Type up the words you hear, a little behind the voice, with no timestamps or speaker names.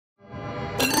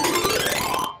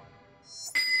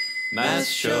Math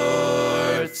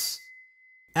Shorts.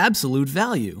 Absolute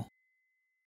value.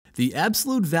 The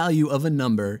absolute value of a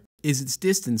number is its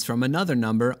distance from another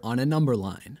number on a number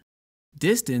line.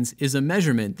 Distance is a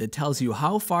measurement that tells you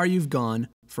how far you've gone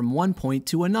from one point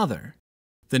to another.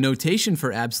 The notation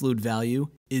for absolute value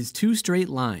is two straight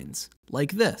lines,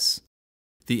 like this.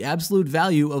 The absolute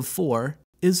value of 4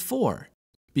 is 4,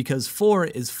 because 4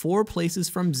 is 4 places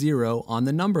from 0 on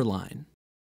the number line.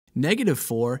 Negative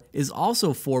 4 is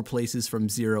also 4 places from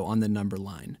 0 on the number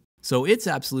line, so its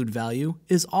absolute value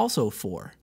is also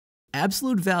 4.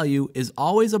 Absolute value is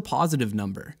always a positive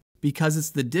number because it's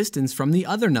the distance from the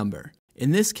other number,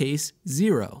 in this case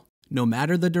 0, no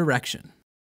matter the direction.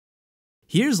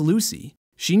 Here's Lucy.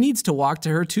 She needs to walk to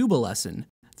her tuba lesson,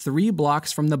 3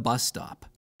 blocks from the bus stop.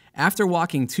 After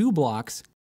walking 2 blocks,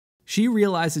 she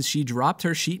realizes she dropped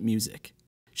her sheet music.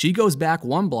 She goes back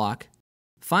 1 block,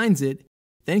 finds it,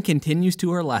 then continues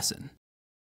to her lesson.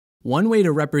 One way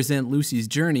to represent Lucy's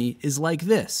journey is like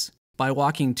this, by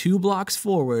walking 2 blocks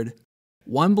forward,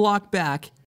 1 block back,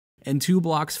 and 2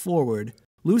 blocks forward.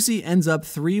 Lucy ends up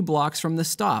 3 blocks from the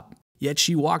stop, yet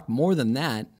she walked more than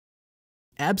that.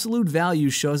 Absolute value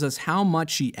shows us how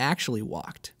much she actually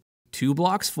walked. 2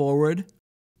 blocks forward,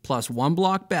 plus 1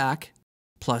 block back,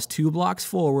 plus 2 blocks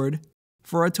forward,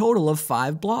 for a total of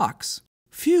 5 blocks.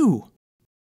 Phew!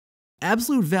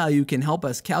 Absolute value can help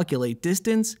us calculate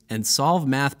distance and solve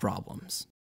math problems.